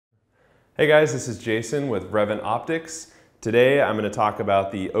Hey guys, this is Jason with Revant Optics. Today I'm going to talk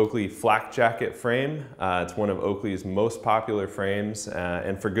about the Oakley Flak Jacket frame. It's one of Oakley's most popular frames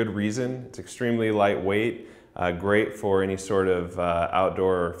and for good reason. It's extremely lightweight, great for any sort of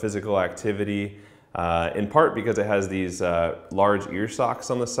outdoor or physical activity, in part because it has these large ear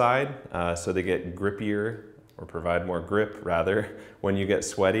socks on the side so they get grippier, or provide more grip rather, when you get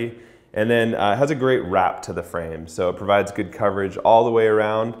sweaty. And then it has a great wrap to the frame, so it provides good coverage all the way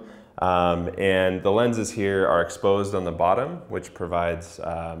around. And the lenses here are exposed on the bottom, which provides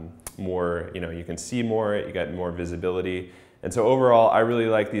more, you can see more, you get more visibility. And so overall, I really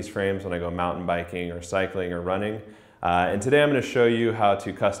like these frames when I go mountain biking or cycling or running. And today I'm going to show you how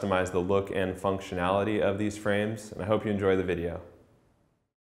to customize the look and functionality of these frames, and I hope you enjoy the video.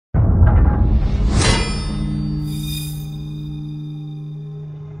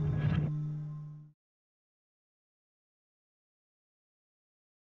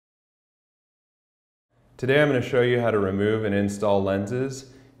 Today I'm going to show you how to remove and install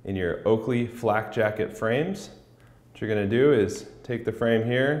lenses in your Oakley Flak Jacket frames. What you're going to do is take the frame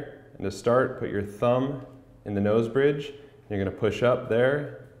here, and to start, put your thumb in the nose bridge. You're going to push up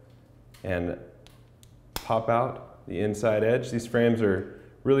there and pop out the inside edge. These frames are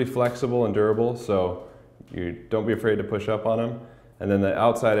really flexible and durable, so you don't be afraid to push up on them. And then the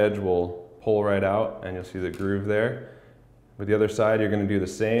outside edge will pull right out, and you'll see the groove there. With the other side, you're going to do the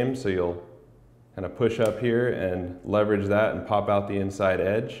same, so you'll kind of push up here and leverage that and pop out the inside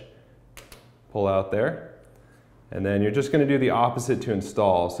edge, pull out there. And then you're just going to do the opposite to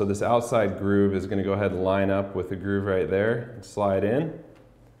install. So this outside groove is going to go ahead and line up with the groove right there and slide in.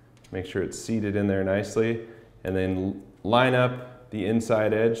 Make sure it's seated in there nicely. And then line up the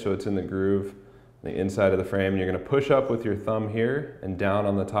inside edge so it's in the groove, the inside of the frame. And you're going to push up with your thumb here and down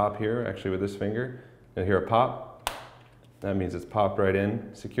on the top here, actually with this finger. You'll hear a pop. That means it's popped right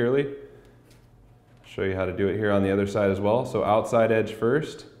in securely. Show you how to do it here on the other side as well. So outside edge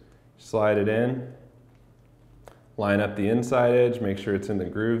first, slide it in, line up the inside edge, make sure it's in the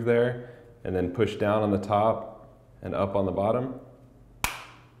groove there, and then push down on the top and up on the bottom,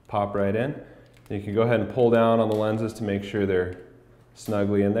 pop right in. You can go ahead and pull down on the lenses to make sure they're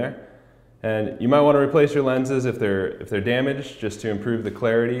snugly in there. And you might want to replace your lenses if they're damaged, just to improve the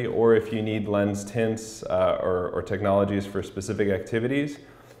clarity, or if you need lens tints or technologies for specific activities.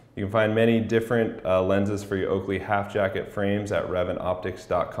 You can find many different lenses for your Oakley half jacket frames at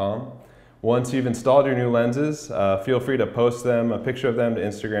revantoptics.com. Once you've installed your new lenses, feel free to post a picture of them to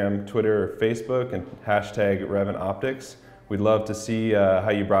Instagram, Twitter, or Facebook, and hashtag revantoptics. We'd love to see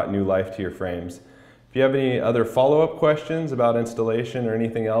how you brought new life to your frames. If you have any other follow-up questions about installation or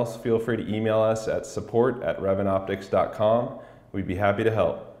anything else, feel free to email us at support@revantoptics.com. We'd be happy to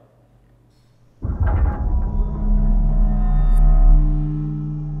help.